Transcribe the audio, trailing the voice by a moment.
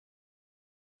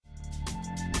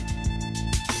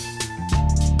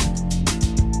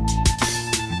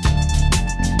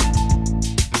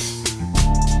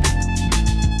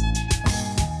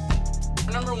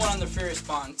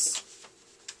response,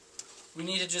 we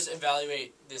need to just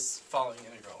evaluate this following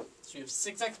integral. So we have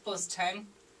 6x plus 10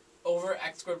 over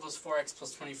x squared plus 4x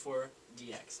plus 24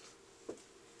 dx.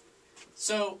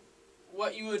 So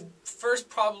what you would first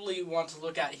probably want to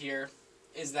look at here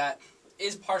is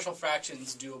partial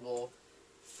fractions doable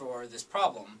for this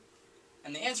problem?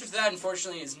 And the answer to that,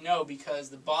 unfortunately, is no, because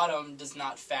the bottom does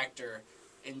not factor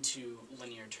into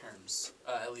linear terms,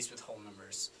 at least with whole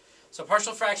numbers. So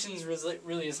partial fractions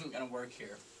really isn't going to work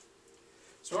here.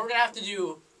 So what we're going to have to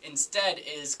do instead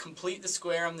is complete the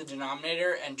square on the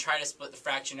denominator and try to split the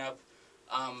fraction up.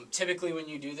 Typically when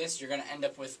you do this, you're going to end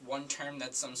up with one term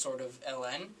that's some sort of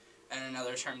ln and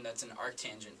another term that's an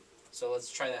arctangent. So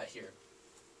let's try that here.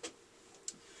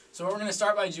 So what we're going to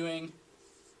start by doing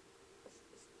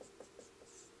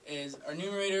is our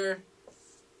numerator,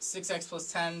 6x plus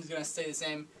 10, is going to stay the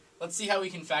same. Let's see how we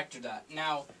can factor that.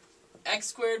 Now, x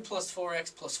squared plus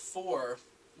 4x plus 4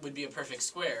 would be a perfect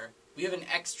square. We have an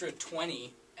extra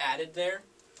 20 added there,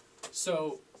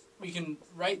 so we can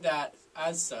write that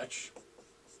as such.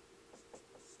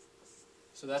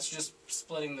 So that's just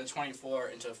splitting the 24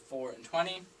 into 4 and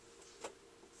 20.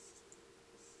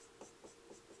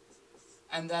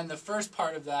 And then the first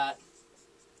part of that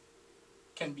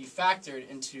can be factored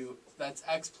into, that's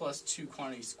x plus 2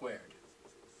 quantity squared.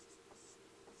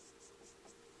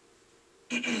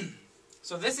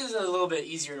 So this is a little bit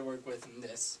easier to work with than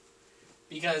this,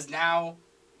 because now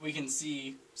we can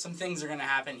see some things are going to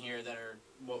happen here that are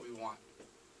what we want.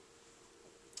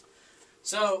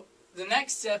 So the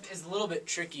next step is a little bit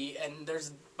tricky, and there's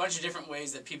a bunch of different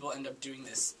ways that people end up doing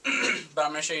this, but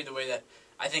I'm going to show you the way that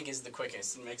I think is the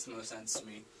quickest and makes the most sense to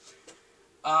me.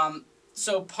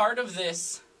 So part of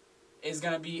this is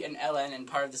going to be an ln, and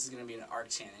part of this is going to be an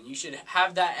arctan. You should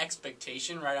have that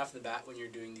expectation right off the bat when you're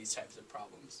doing these types of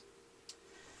problems.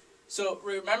 So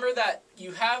remember that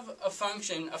you have a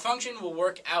function. A function will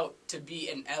work out to be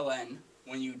an ln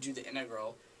when you do the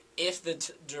integral if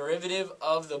the derivative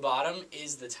of the bottom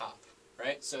is the top,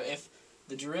 right? So if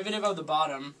the derivative of the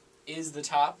bottom is the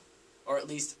top, or at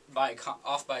least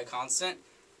off by a constant,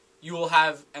 you will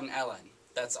have an ln.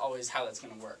 That's always how that's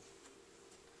going to work.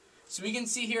 So we can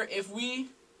see here, if we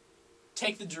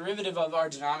take the derivative of our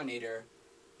denominator,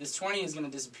 this 20 is going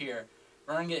to disappear.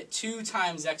 We're going to get 2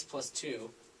 times x plus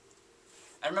 2.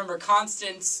 And remember,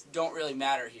 constants don't really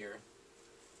matter here.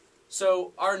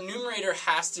 So our numerator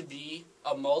has to be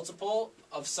a multiple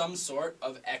of some sort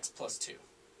of x plus 2.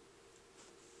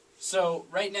 So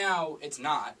right now it's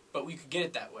not, but we could get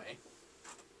it that way.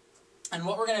 And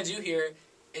what we're going to do here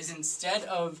is, instead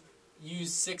of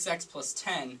use 6x plus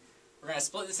 10, we're going to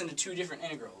split this into 2 different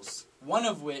integrals, one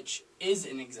of which is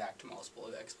an exact multiple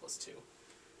of x plus 2.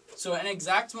 So an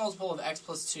exact multiple of x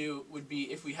plus 2 would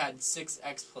be if we had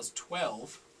 6x plus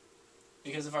 12,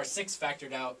 because if our 6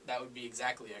 factored out, that would be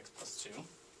exactly x plus 2.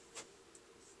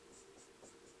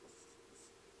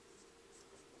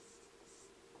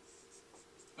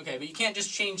 Okay, but you can't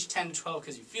just change 10 to 12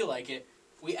 because you feel like it.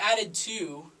 We added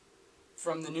 2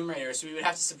 from the numerator, so we would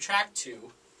have to subtract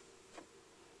 2.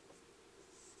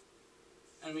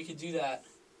 And we could do that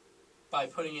by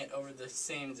putting it over the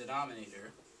same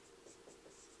denominator.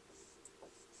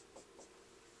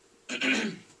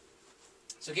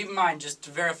 So keep in mind, just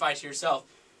to verify to yourself,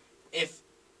 if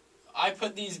I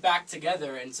put these back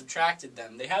together and subtracted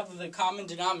them, they have the common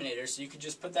denominator, so you could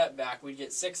just put that back. We'd get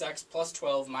 6x plus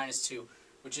 12 minus 2,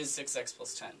 which is 6x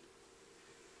plus 10.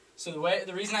 So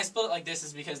the reason I split it like this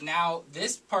is because now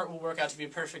this part will work out to be a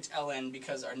perfect ln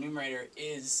because our numerator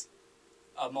is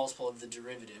a multiple of the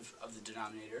derivative of the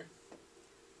denominator.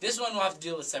 This one we'll have to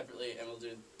deal with separately, and we'll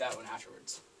do that one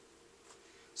afterwards.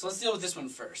 So let's deal with this one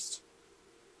first.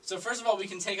 So first of all, we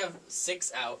can take a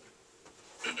 6 out.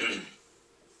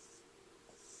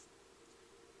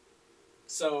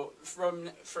 So from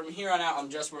here on out, I'm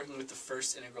just working with the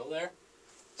first integral there.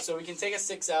 So we can take a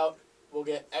 6 out. We'll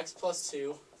get x plus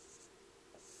 2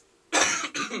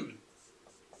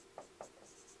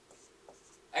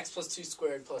 x plus 2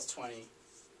 squared plus 20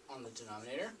 on the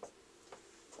denominator.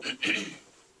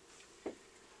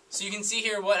 So you can see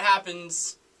here what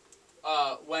happens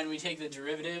when we take the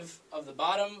derivative of the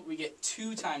bottom. We get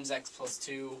 2 times x plus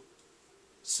 2.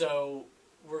 So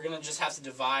we're going to just have to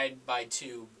divide by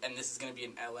 2, and this is going to be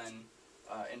an ln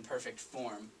in perfect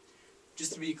form.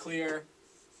 Just to be clear,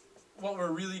 what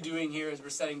we're really doing here is we're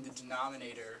setting the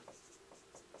denominator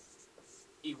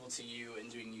equal to u and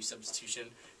doing u substitution.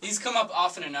 These come up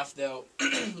often enough, though,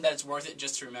 that it's worth it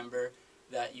just to remember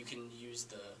that you can use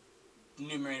the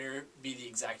numerator be the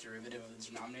exact derivative of the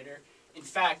denominator. In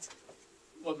fact,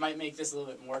 what might make this a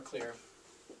little bit more clear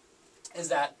is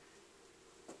that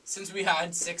since we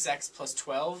had 6x plus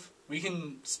 12, we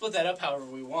can split that up however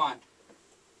we want.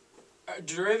 Our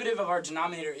derivative of our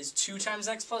denominator is 2 times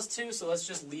x plus 2, so let's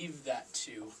just leave that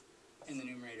 2 in the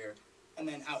numerator. And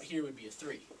then out here would be a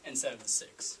 3 instead of the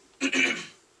 6.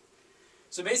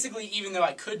 So basically, even though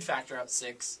I could factor out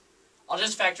 6, I'll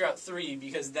just factor out 3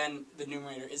 because then the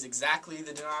numerator is exactly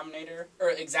the denominator, or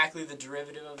exactly the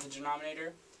derivative of the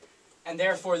denominator. And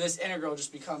therefore, this integral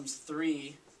just becomes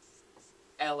 3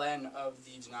 ln of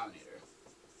the denominator.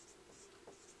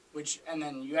 And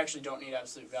then you actually don't need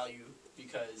absolute value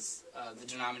because the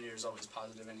denominator is always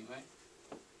positive anyway.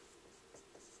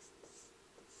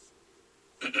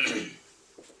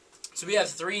 So we have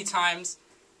 3 times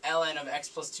ln of x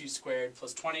plus 2 squared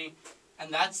plus 20,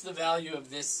 and that's the value of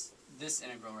this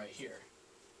integral right here.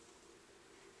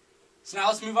 So now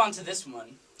let's move on to this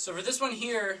one. So for this one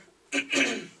here,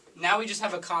 now we just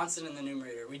have a constant in the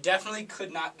numerator. We definitely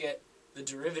could not get the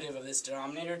derivative of this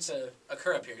denominator to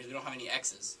occur up here because we don't have any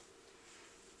x's.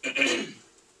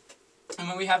 And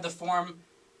when we have the form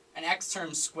an x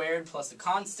term squared plus a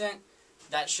constant,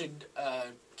 that should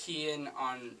key in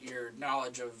on your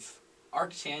knowledge of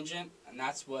arctangent, and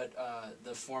that's what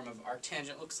the form of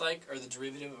arctangent looks like, or the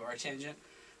derivative of arctangent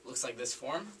looks like this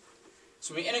form.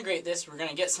 So when we integrate this, we're going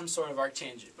to get some sort of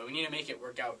arctangent, but we need to make it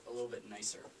work out a little bit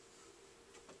nicer.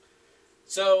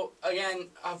 So again,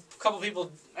 a couple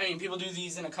people, people do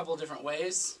these in a couple different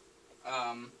ways.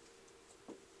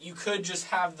 You could just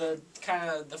have the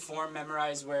form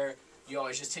memorized where you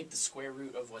always just take the square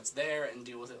root of what's there and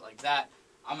deal with it like that.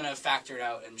 I'm going to factor it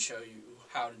out and show you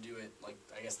how to do it, like,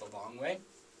 I guess, the long way.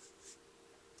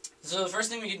 So the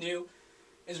first thing we can do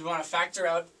is we want to factor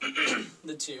out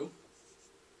the 2.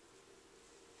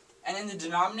 And in the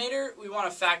denominator, we want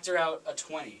to factor out a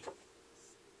 20.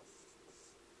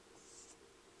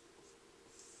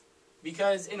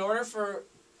 Because in order for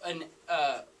an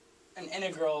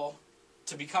integral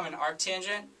to become an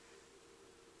arctangent,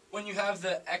 when you have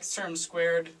the x term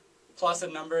squared plus a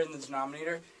number in the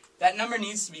denominator, that number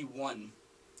needs to be 1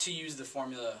 to use the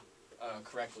formula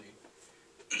correctly.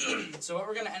 So what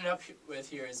we're going to end up with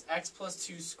here is x plus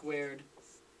 2 squared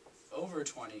over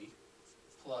 20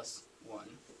 plus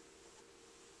 1.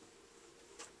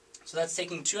 So that's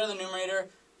taking 2 out of the numerator,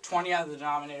 20 out of the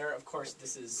denominator. Of course,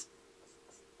 this is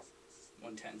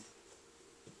 1/10.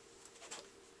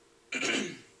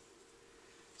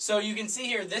 So you can see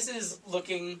here, this is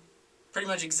looking pretty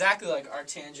much exactly like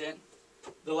arctangent.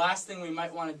 The last thing we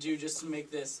might want to do just to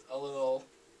make this a little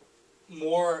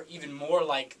more, even more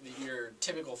like your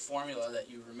typical formula that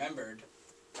you remembered,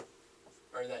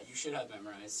 or that you should have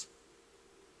memorized,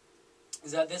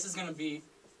 is that this is going to be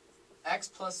x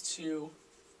plus 2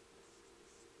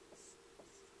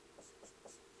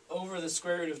 over the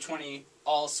square root of 20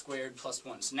 all squared plus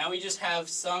 1. So now we just have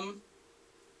some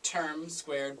term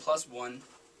squared plus 1,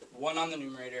 1 on the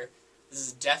numerator. This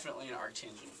is definitely an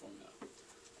arctangent formula.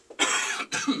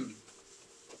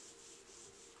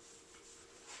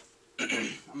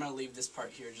 I'm going to leave this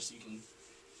part here just so you can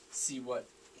see what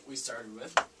we started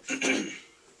with.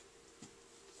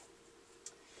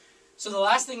 So the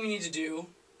last thing we need to do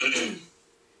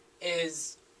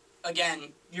is,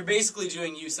 again, you're basically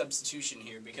doing u substitution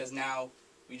here, because now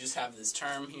we just have this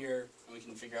term here, and we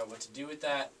can figure out what to do with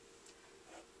that.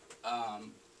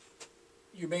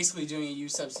 You're basically doing a u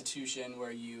substitution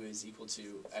where u is equal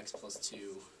to x plus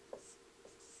 2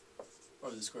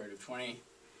 over the square root of 20.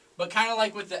 But kind of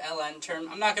like with the ln term,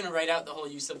 I'm not going to write out the whole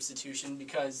u substitution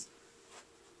because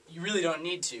you really don't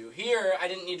need to. Here, I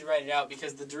didn't need to write it out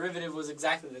because the derivative was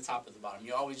exactly the top of the bottom.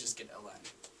 You always just get ln.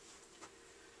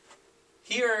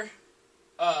 Here,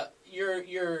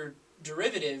 your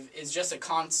derivative is just a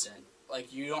constant.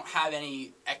 Like, you don't have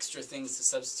any extra things to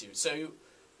substitute. So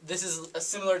this is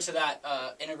similar to that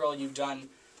integral you've done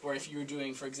where if you were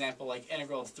doing, for example, like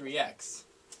integral of 3x.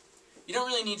 You don't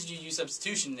really need to do u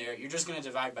substitution there. You're just going to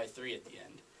divide by 3 at the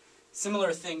end.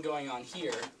 Similar thing going on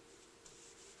here.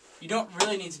 You don't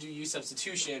really need to do u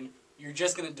substitution. You're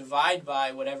just going to divide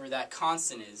by whatever that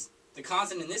constant is. The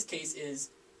constant in this case is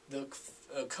the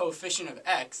coefficient of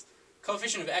x.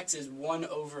 Coefficient of x is 1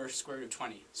 over square root of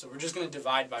 20. So we're just going to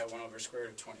divide by 1 over square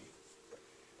root of 20.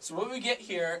 So what we get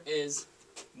here is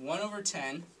 1 over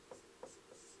 10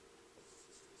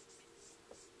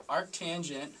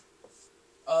 arctangent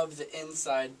of the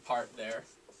inside part there,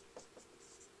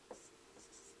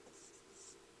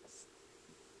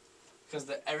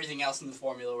 because everything else in the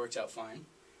formula worked out fine.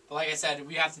 But like I said,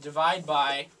 we have to divide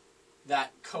by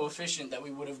that coefficient that we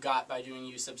would have got by doing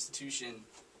u substitution,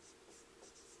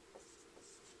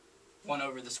 1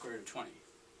 over the square root of 20.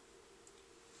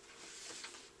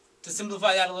 To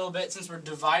simplify that a little bit, since we're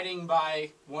dividing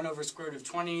by 1 over square root of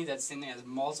 20, that's the same thing as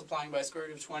multiplying by square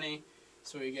root of 20.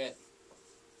 So we get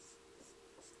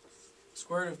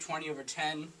square root of 20 over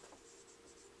 10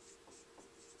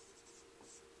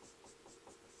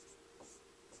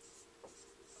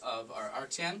 of our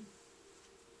arctan.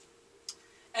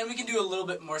 And we can do a little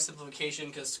bit more simplification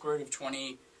because square root of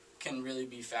 20 can really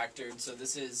be factored. So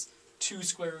this is 2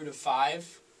 square root of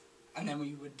 5, and then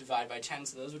we would divide by 10,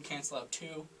 so those would cancel out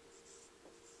 2.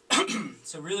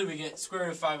 So really we get square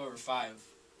root of 5 over 5.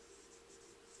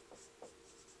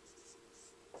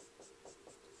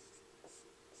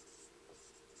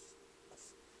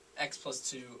 X plus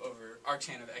 2 over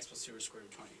arctan of x plus 2 over square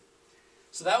root of 20.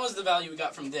 So that was the value we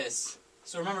got from this.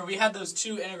 So remember, we had those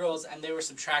two integrals and they were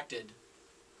subtracted.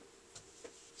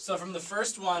 So from the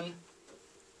first one,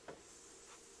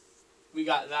 we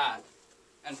got that.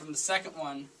 And from the second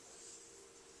one,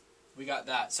 we got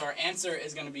that. So our answer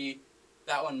is going to be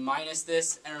that one minus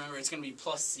this. And remember, it's going to be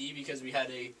plus c because we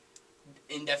had a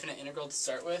indefinite integral to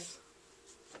start with.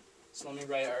 So let me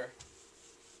write our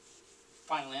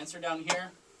final answer down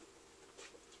here.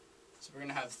 So we're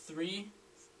going to have 3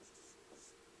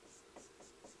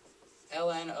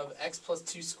 ln of x plus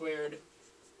 2 squared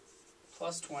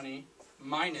plus 20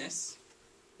 minus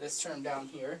this term down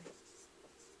here,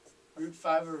 root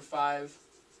 5 over 5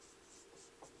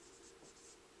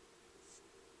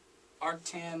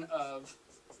 arctan of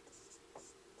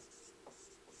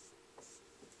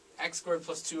x squared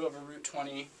plus 2 over root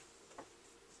 20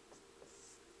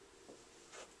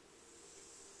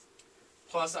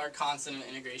 plus our constant of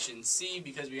integration c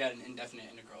because we had an indefinite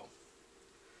integral.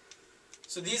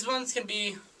 So these ones can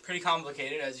be pretty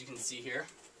complicated, as you can see here.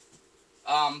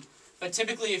 But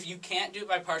typically, if you can't do it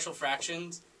by partial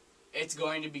fractions, it's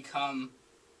going to become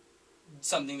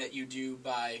something that you do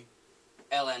by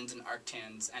ln's and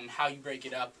arctans. And how you break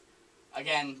it up,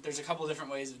 again, there's a couple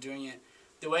different ways of doing it.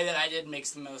 The way that I did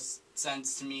makes the most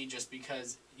sense to me just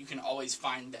because you can always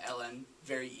find the ln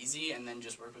very easy and then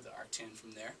just work with the arctan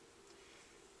from there.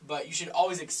 But you should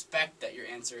always expect that your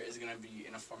answer is going to be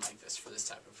in a form like this for this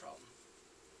type of problem.